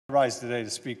Rise today to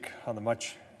speak on the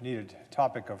much-needed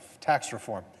topic of tax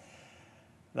reform.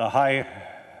 The high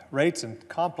rates and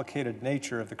complicated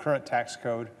nature of the current tax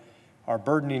code are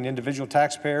burdening individual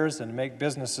taxpayers and make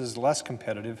businesses less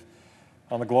competitive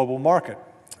on the global market.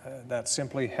 That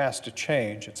simply has to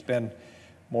change. It's been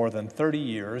more than 30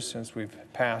 years since we've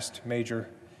passed major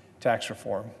tax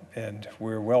reform, and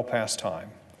we're well past time.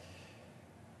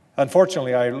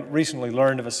 Unfortunately, I recently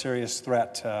learned of a serious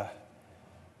threat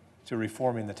to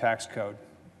reforming the tax code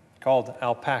called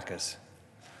alpacas.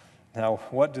 Now,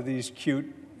 what do these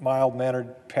cute,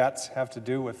 mild-mannered pets have to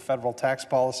do with federal tax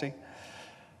policy?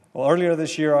 Well, earlier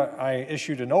this year, I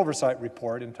issued an oversight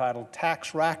report entitled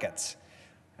Tax Rackets: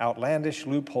 Outlandish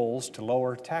Loopholes to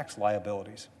Lower Tax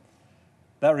Liabilities.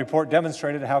 That report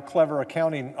demonstrated how clever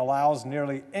accounting allows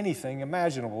nearly anything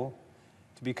imaginable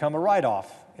to become a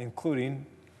write-off, including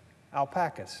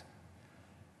alpacas.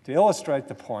 To illustrate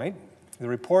the point, the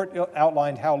report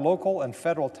outlined how local and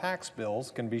federal tax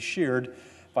bills can be sheared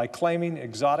by claiming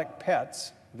exotic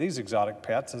pets, these exotic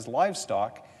pets, as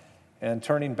livestock and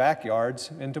turning backyards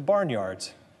into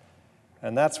barnyards.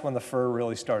 And that's when the fur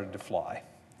really started to fly.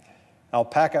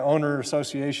 Alpaca owner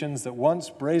associations that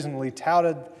once brazenly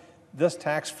touted this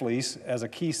tax fleece as a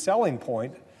key selling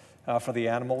point for the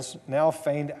animals now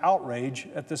feigned outrage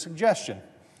at the suggestion.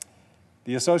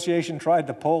 The association tried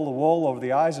to pull the wool over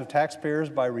the eyes of taxpayers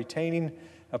by retaining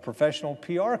a professional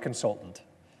PR consultant.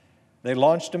 They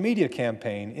launched a media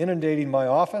campaign inundating my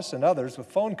office and others with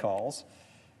phone calls,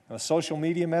 social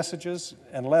media messages,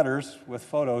 and letters with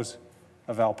photos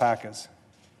of alpacas.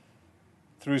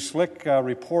 Through slick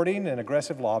reporting and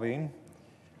aggressive lobbying,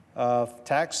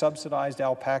 tax-subsidized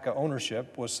alpaca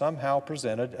ownership was somehow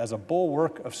presented as a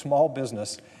bulwark of small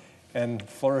business and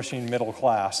flourishing middle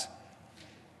class.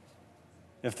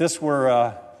 If this were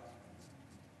a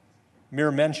mere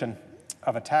mention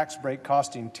of a tax break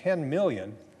costing $10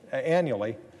 million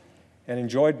annually and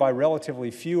enjoyed by relatively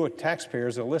few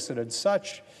taxpayers elicited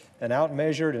such an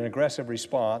outmeasured and aggressive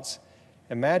response,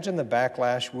 imagine the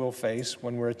backlash we'll face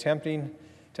when we're attempting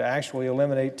to actually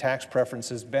eliminate tax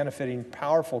preferences benefiting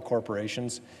powerful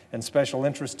corporations and special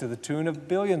interests to the tune of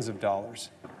billions of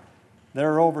dollars.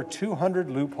 There are over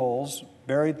 200 loopholes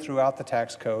buried throughout the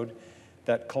tax code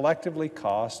that collectively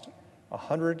cost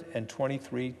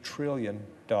 $123 trillion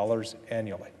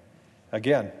annually.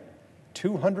 Again,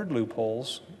 200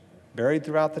 loopholes buried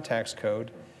throughout the tax code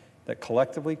that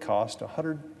collectively cost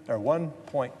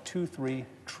 $1.23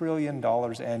 trillion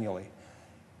annually.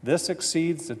 This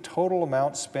exceeds the total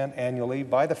amount spent annually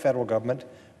by the federal government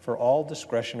for all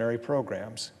discretionary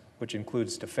programs, which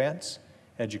includes defense,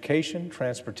 education,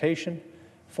 transportation,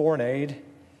 foreign aid,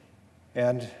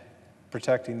 and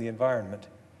protecting the environment.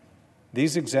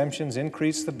 These exemptions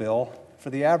increase the bill for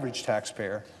the average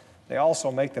taxpayer. They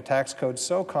also make the tax code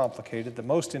so complicated that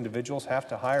most individuals have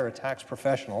to hire a tax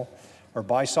professional or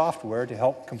buy software to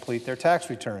help complete their tax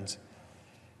returns.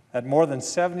 At more than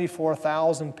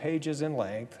 74,000 pages in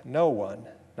length, no one,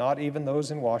 not even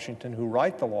those in Washington who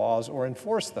write the laws or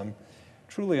enforce them,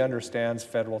 truly understands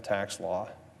federal tax law.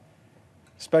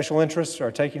 Special interests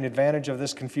are taking advantage of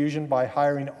this confusion by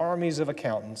hiring armies of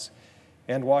accountants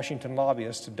and Washington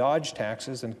lobbyists to dodge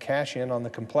taxes and cash in on the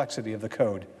complexity of the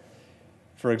code.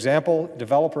 For example,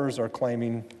 developers are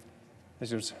claiming,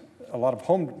 there's a lot of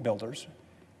home builders,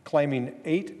 claiming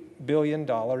 $8 billion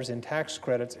in tax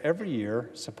credits every year,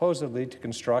 supposedly to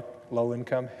construct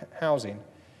low-income housing.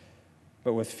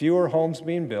 But with fewer homes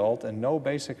being built and no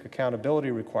basic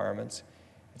accountability requirements,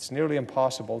 it's nearly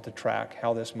impossible to track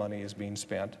how this money is being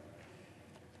spent.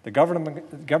 The Government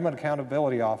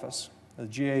Accountability Office, the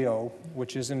GAO,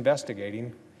 which is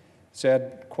investigating,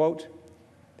 said, quote,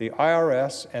 "The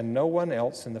IRS and no one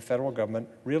else in the federal government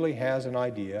really has an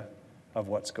idea of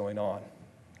what's going on."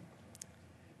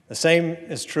 The same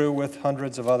is true with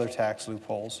hundreds of other tax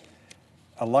loopholes.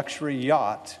 A luxury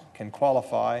yacht can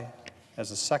qualify as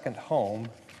a second home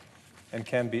and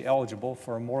can be eligible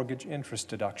for a mortgage interest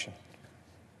deduction.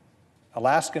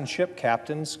 Alaskan ship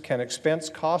captains can expense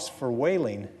costs for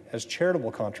whaling as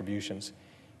charitable contributions,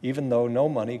 even though no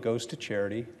money goes to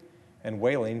charity and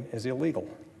whaling is illegal.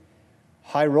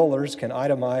 High rollers can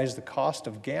itemize the cost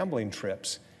of gambling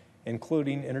trips,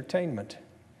 including entertainment.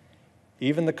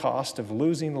 Even the cost of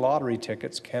losing lottery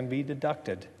tickets can be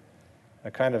deducted,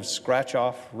 a kind of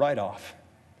scratch-off, write-off.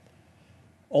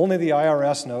 Only the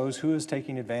IRS knows who is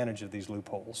taking advantage of these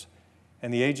loopholes,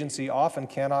 and the agency often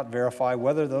cannot verify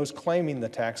whether those claiming the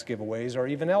tax giveaways are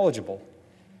even eligible.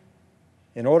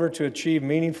 In order to achieve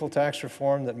meaningful tax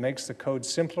reform that makes the code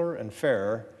simpler and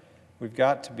fairer, we've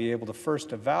got to be able to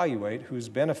first evaluate who's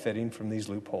benefiting from these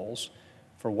loopholes,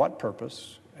 for what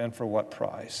purpose, and for what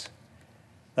price.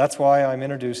 That's why I'm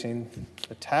introducing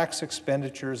the Tax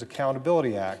Expenditures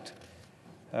Accountability Act,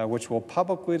 which will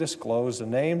publicly disclose the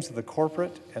names of the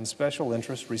corporate and special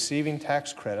interests receiving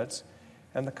tax credits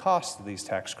and the cost of these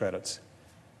tax credits.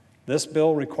 This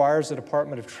bill requires the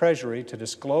Department of Treasury to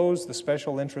disclose the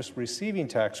special interests receiving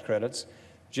tax credits,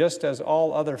 just as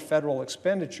all other federal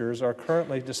expenditures are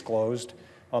currently disclosed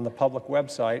on the public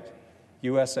website,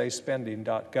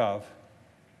 usaspending.gov.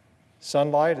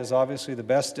 Sunlight is obviously the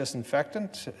best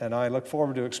disinfectant, and I look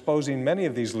forward to exposing many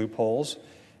of these loopholes,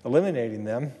 eliminating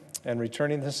them, and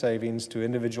returning the savings to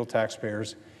individual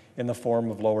taxpayers in the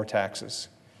form of lower taxes.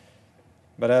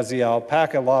 But as the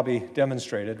alpaca lobby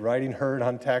demonstrated, riding herd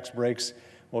on tax breaks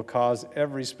will cause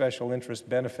every special interest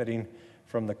benefiting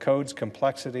from the code's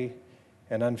complexity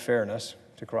and unfairness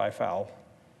to cry foul.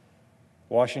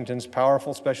 Washington's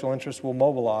powerful special interests will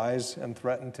mobilize and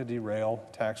threaten to derail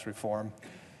tax reform.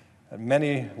 And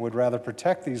many would rather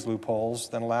protect these loopholes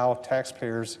than allow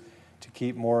taxpayers to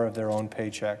keep more of their own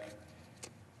paycheck.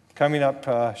 Coming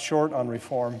up short on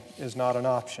reform is not an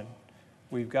option.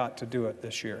 We've got to do it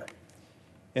this year.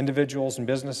 Individuals and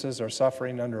businesses are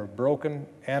suffering under a broken,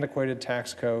 antiquated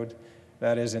tax code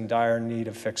that is in dire need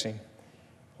of fixing.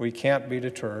 We can't be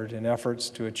deterred in efforts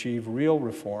to achieve real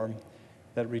reform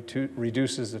that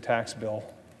reduces the tax bill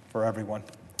for everyone.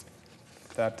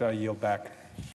 That I yield back.